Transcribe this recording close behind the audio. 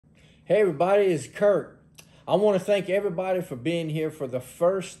Hey everybody, it's Kirk. I want to thank everybody for being here for the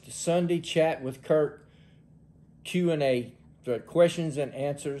first Sunday Chat with Kirk Q&A, the questions and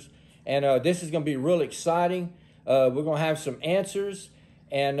answers. And this is going to be real exciting. We're going to have some answers,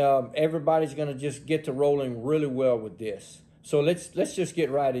 and everybody's going to just get to rolling really well with this. So let's just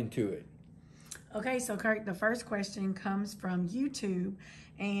get right into it. Okay, so Kirk, the first question comes from YouTube,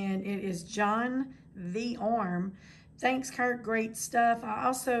 and it is John the Arm. Thanks, Kirk. Great stuff. I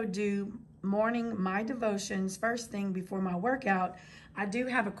also do morning my devotions first thing before my workout. I do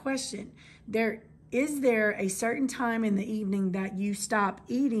have a question. Is there a certain time in the evening that you stop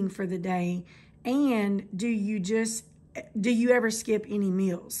eating for the day, and do you ever skip any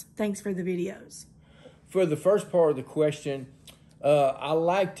meals? Thanks for the videos. For the first part of the question, I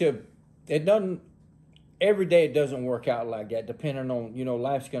like to. It doesn't every day. It doesn't work out like that. Depending on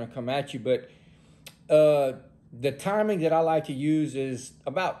life's going to come at you, but the timing that I like to use is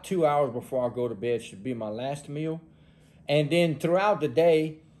about 2 hours before I go to bed should be my last meal. And then throughout the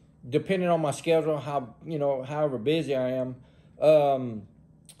day, depending on my schedule, however busy I am,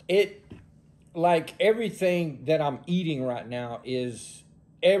 like everything that I'm eating right now is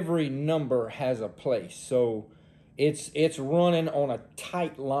every number has a place. So it's running on a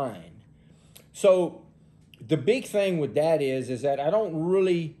tight line. So the big thing with that is that I don't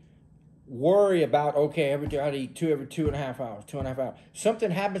really worry about, okay, every day I eat every 2.5 hours.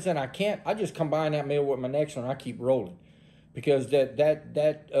 Something happens and I just combine that meal with my next one. I keep rolling because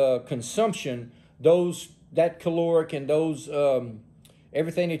that consumption, that caloric and those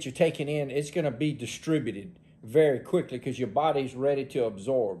everything that you're taking in, it's going to be distributed very quickly because your body's ready to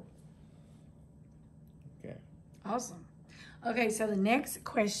absorb. Okay. Awesome. Okay, so the next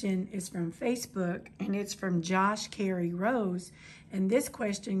question is from Facebook, and it's from Josh Carey Rose. And this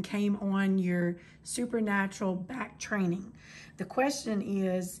question came on your supernatural back training. The question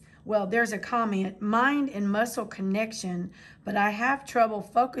is, well, there's a comment, mind and muscle connection, but I have trouble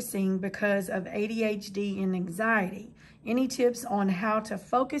focusing because of ADHD and anxiety. Any tips on how to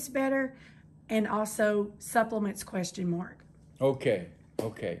focus better? And also supplements, question mark. Okay.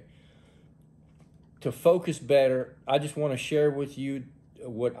 To focus better, I just want to share with you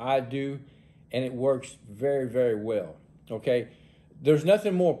what I do, and it works very, very well, okay? There's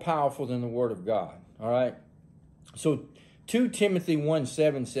nothing more powerful than the Word of God, all right? So 2 Timothy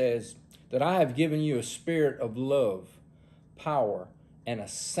 1:7 says that I have given you a spirit of love, power, and a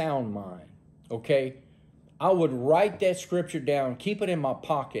sound mind, okay? I would write that scripture down, keep it in my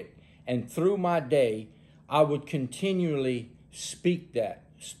pocket, and through my day, I would continually speak that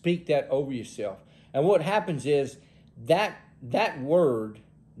over yourself. And what happens is that word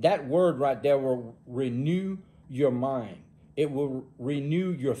right there will renew your mind. It will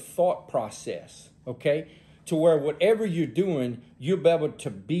renew your thought process, okay? To where whatever you're doing, you'll be able to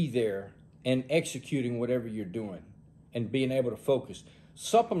be there and executing whatever you're doing and being able to focus.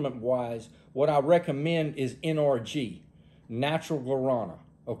 Supplement-wise, what I recommend is NRG, natural guarana,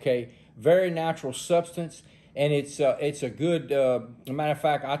 okay? Very natural substance. And it's a good. Matter of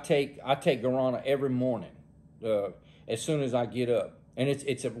fact, I take guarana every morning, as soon as I get up. And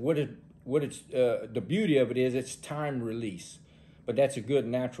the beauty of it is it's time release, but that's a good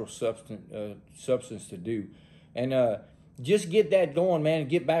natural substance to do. And just get that going, man.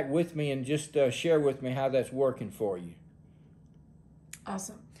 Get back with me and just share with me how that's working for you.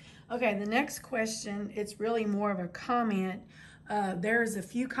 Awesome. Okay, the next question, it's really more of a comment. There's a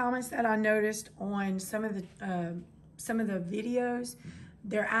few comments that I noticed on some of the videos.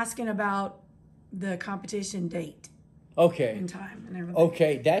 They're asking about the competition date. Okay. And time and everything.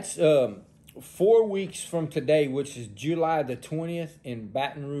 Okay, that's 4 weeks from today, which is July the 20th in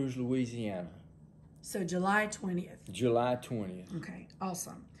Baton Rouge, Louisiana. So July 20th. July 20th. Okay,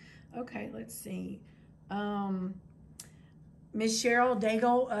 awesome. Okay, let's see. Miss Cheryl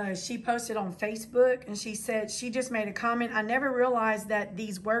Daigle, she posted on Facebook, and she said she just made a comment. I never realized that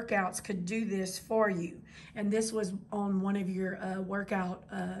these workouts could do this for you. And this was on one of your workout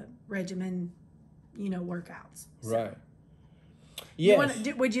regimen, workouts. So, right. Yes.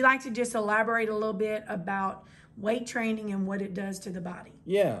 Would you like to just elaborate a little bit about weight training and what it does to the body?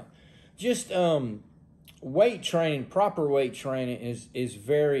 Yeah. Just weight training, proper weight training is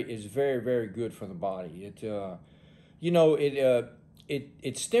very, very good for the body.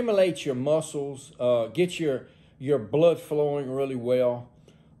 It stimulates your muscles, gets your blood flowing really well.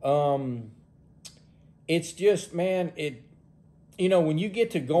 It's just, man, when you get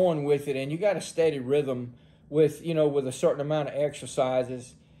to going with it and you got a steady rhythm with a certain amount of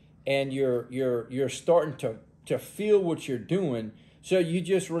exercises, and you're starting to feel what you're doing. So you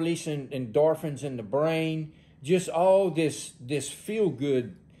just releasing endorphins in the brain, just all this feel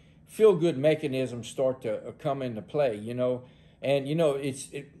good feel-good mechanisms start to come into play, you know. And, you know, it's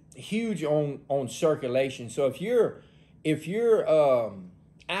huge on circulation. So if you're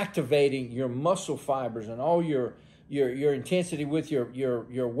activating your muscle fibers and all your intensity with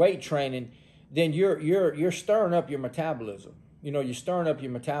your weight training, then you're stirring up your metabolism. You know, you're stirring up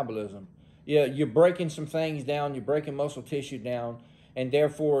your metabolism. Yeah, you're breaking some things down, you're breaking muscle tissue down, and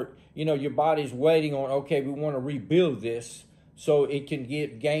therefore, you know, your body's waiting on, okay, we want to rebuild this so it can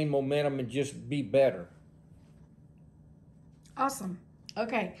gain momentum and just be better. Awesome.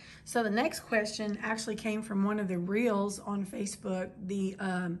 Okay, so the next question actually came from one of the reels on Facebook.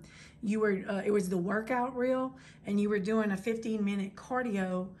 It was the workout reel, and you were doing a 15-minute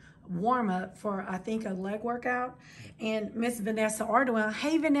cardio warm up for, I think, a leg workout. And Miss Vanessa Ardwell,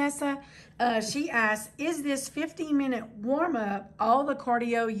 hey Vanessa, she asked, is this 15-minute warm up all the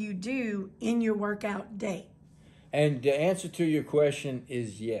cardio you do in your workout day? And the answer to your question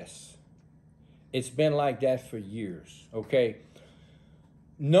is yes. It's been like that for years, okay?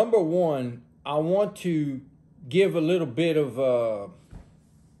 Number one, I want to give a little bit of,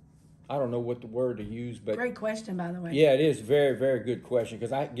 I don't know what the word to use, but... Great question, by the way. Yeah, it is very, very good question,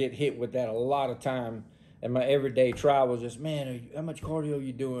 because I get hit with that a lot of time in my everyday travels. Just, man, how much cardio are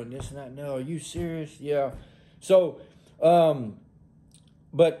you doing? This and that. No, are you serious? Yeah. So,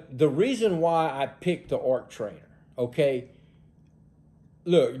 but the reason why I picked the ARC trainer, okay,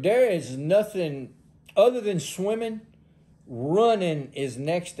 look, there is nothing other than swimming. Running is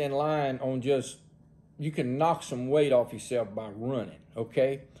next in line on just, you can knock some weight off yourself by running,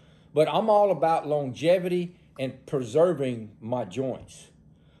 okay? But I'm all about longevity and preserving my joints.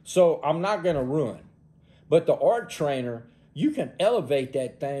 So I'm not going to run. But the ARC trainer, you can elevate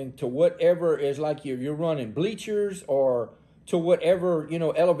that thing to whatever is like you're running bleachers or to whatever, you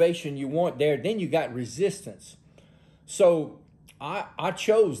know, elevation you want there. Then you got resistance. So I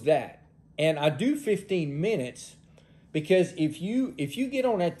chose that. And I do 15 minutes because if you get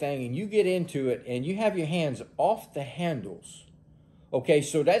on that thing and you get into it and you have your hands off the handles, okay,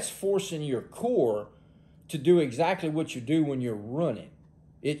 so that's forcing your core to do exactly what you do when you're running.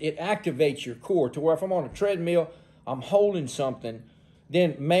 It activates your core to where if I'm on a treadmill, I'm holding something,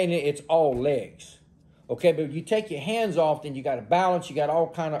 then mainly it's all legs. Okay, but if you take your hands off, then you got to balance, you got all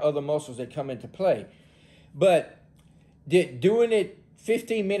kind of other muscles that come into play. But doing it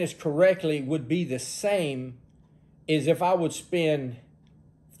 15 minutes correctly would be the same as if I would spend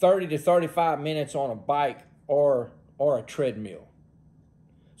 30 to 35 minutes on a bike or a treadmill.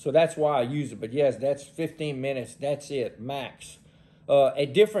 So that's why I use it. But yes, that's 15 minutes. That's it, max.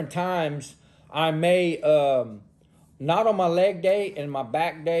 At different times, I may, not on my leg day and my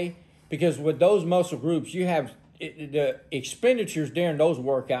back day, because with those muscle groups, you have the expenditures during those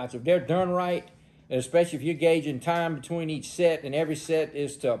workouts. If they're done right, and especially if you're gauging time between each set and every set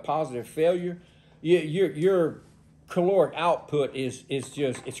is to a positive failure, your caloric output is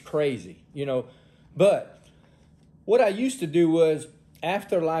just, it's crazy, you know. But what I used to do was,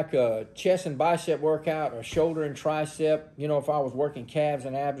 after like a chest and bicep workout or shoulder and tricep, you know, if I was working calves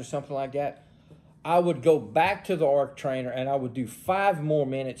and abs or something like that, I would go back to the ARC trainer and I would do 5 more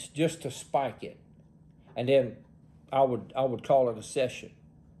minutes just to spike it. And then I would call it a session.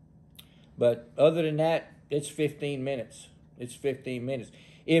 But other than that, it's 15 minutes. It's 15 minutes.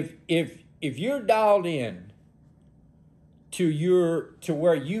 If you're dialed in to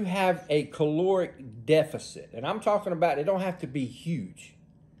where you have a caloric deficit, and I'm talking about, it don't have to be huge.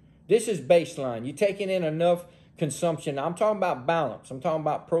 This is baseline. You're taking in enough consumption. I'm talking about balance. I'm talking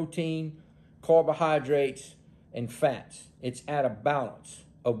about protein, carbohydrates, and fats. It's at a balance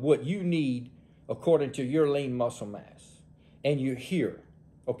of what you need according to your lean muscle mass. And you're here.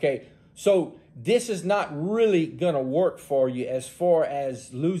 Okay? So this is not really going to work for you as far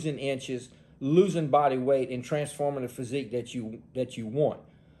as losing inches, losing body weight, and transforming the physique that you want.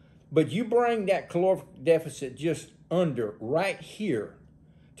 But you bring that caloric deficit just under right here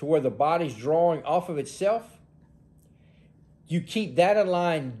to where the body's drawing off of itself. You keep that in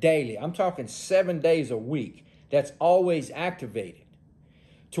line daily. I'm talking 7 days a week. That's always activated.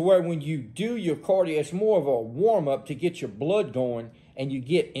 To where when you do your cardio, it's more of a warm-up to get your blood going and you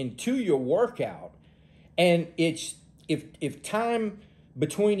get into your workout. And it's if time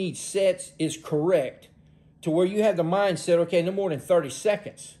between each sets is correct to where you have the mindset, okay, no more than 30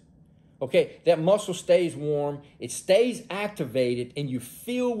 seconds. Okay, that muscle stays warm, it stays activated, and you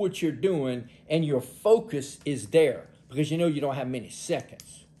feel what you're doing, and your focus is there because you know you don't have many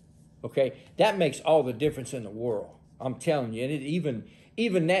seconds. Okay, that makes all the difference in the world. I'm telling you, and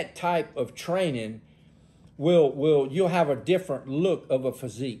even that type of training you'll have a different look of a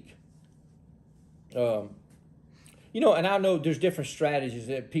physique. And I know there's different strategies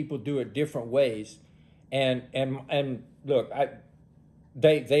that people do it different ways, and look,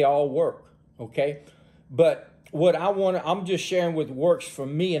 they all work, okay? But what I'm just sharing what works for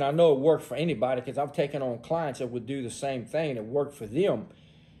me, and I know it works for anybody because I've taken on clients that would do the same thing and it worked for them.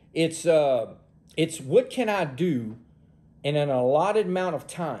 It's what can I do in an allotted amount of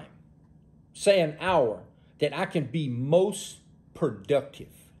time, say an hour, that I can be most productive.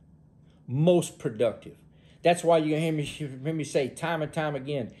 Most productive. That's why you hear me say time and time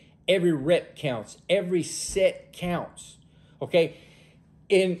again, every rep counts, every set counts. Okay?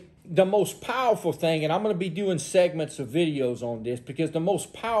 In the most powerful thing, and I'm going to be doing segments of videos on this, because the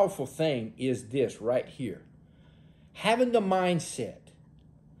most powerful thing is this right here. Having the mindset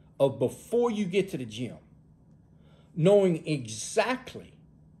of, before you get to the gym, knowing exactly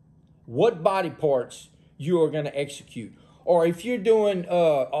what body parts you are going to execute. Or if you're doing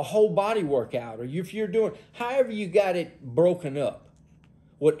a whole body workout, or if you're doing, however you got it broken up,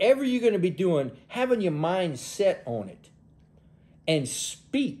 whatever you're going to be doing, having your mind set on it and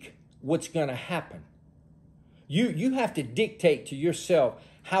speak what's going to happen. You have to dictate to yourself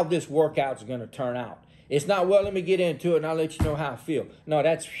how this workout's going to turn out. It's not, well, let me get into it and I'll let you know how I feel. No,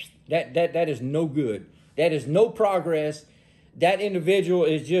 that is no good. That is no progress. That individual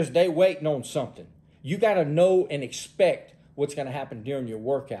is just, they waiting on something. You got to know and expect what's going to happen during your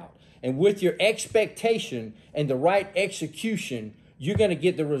workout. And with your expectation and the right execution, you're going to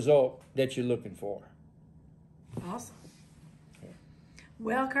get the result that you're looking for. Awesome.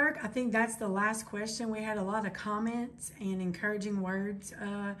 Well, Kirk, I think that's the last question. We had a lot of comments and encouraging words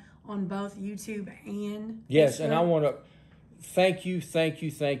on both YouTube and Yes, Facebook. and I want to thank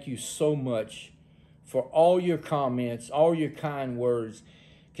you so much for all your comments, all your kind words,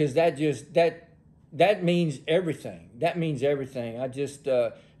 because that means everything. That means everything. I just,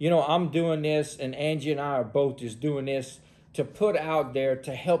 I'm doing this, and Angie and I are both just doing this to put out there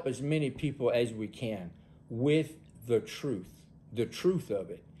to help as many people as we can with the truth of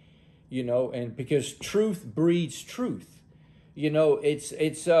it, and because truth breeds truth.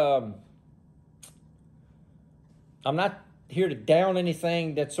 I'm not here to down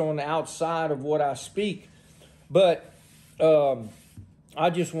anything that's on the outside of what I speak, but I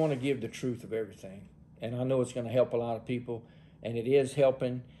just want to give the truth of everything. And I know it's going to help a lot of people, and it is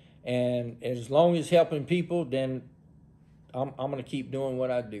helping. And as long as helping people, then I'm going to keep doing what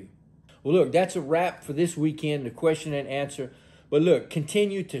I do. Well, look, that's a wrap for this weekend, the question and answer. But look,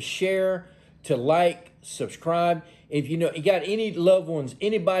 continue to share, to like, subscribe. If you got any loved ones,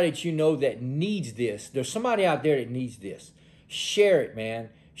 anybody that you know that needs this, there's somebody out there that needs this. Share it, man.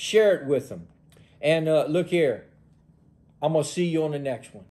 Share it with them. And look here, I'm going to see you on the next one.